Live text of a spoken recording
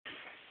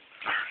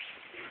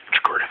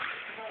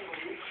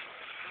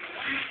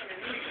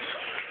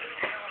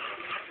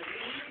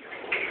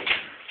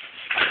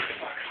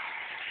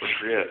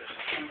Shit.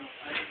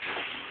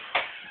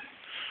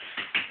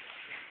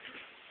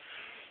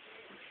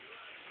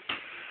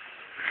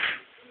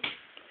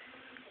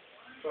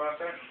 Go out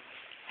there.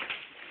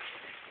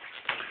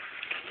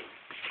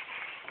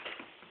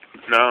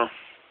 No.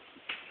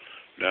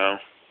 No.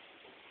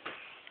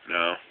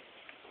 No.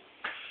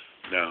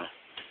 No.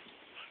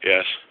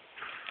 Yes.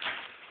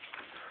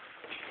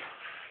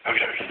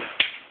 Okay.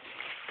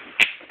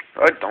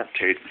 Alright, don't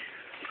tase me.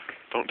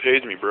 Don't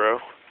tase me, bro.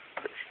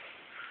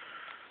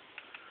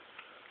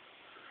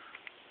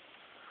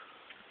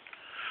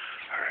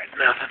 Alright,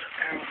 nothing.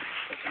 Ow,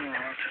 something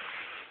wrong.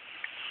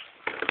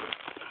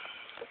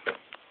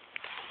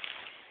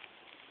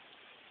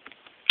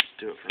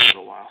 Do it for a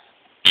little while.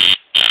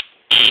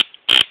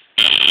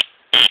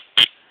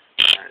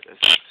 Alright,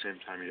 that's the same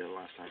time you did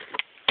last time.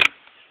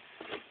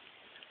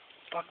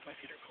 Fuck, my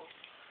feet are cold.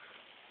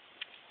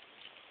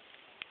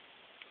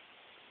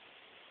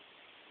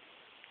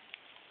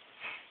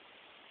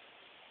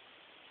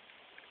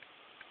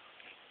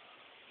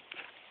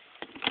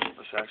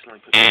 Let's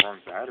accidentally put the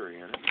wrong battery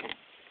in it.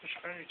 Which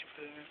battery did you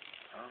put in it?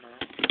 I don't know.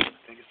 I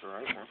think it's the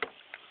right one.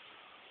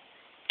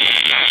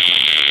 That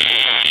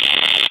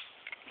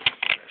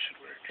should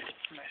work.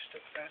 My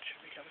stuff that should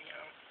be coming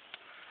out.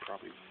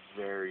 Probably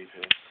very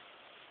pissed.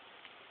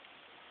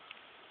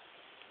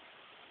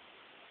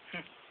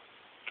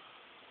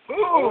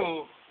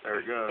 Ooh! There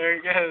it goes. There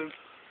it goes.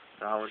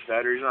 Now how much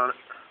battery's on it?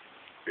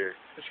 Here.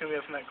 It's gonna be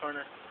up in that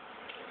corner.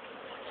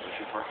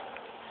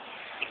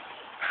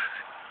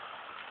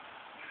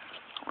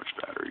 How much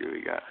battery do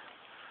we got?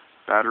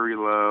 Battery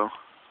low.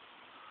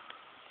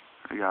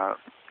 I got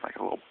like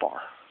a little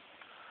bar.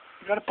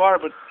 You got a bar,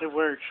 but it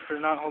works for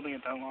not holding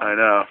it that long. I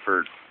know,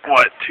 for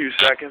what, 2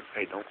 seconds?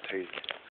 Hey, don't take it.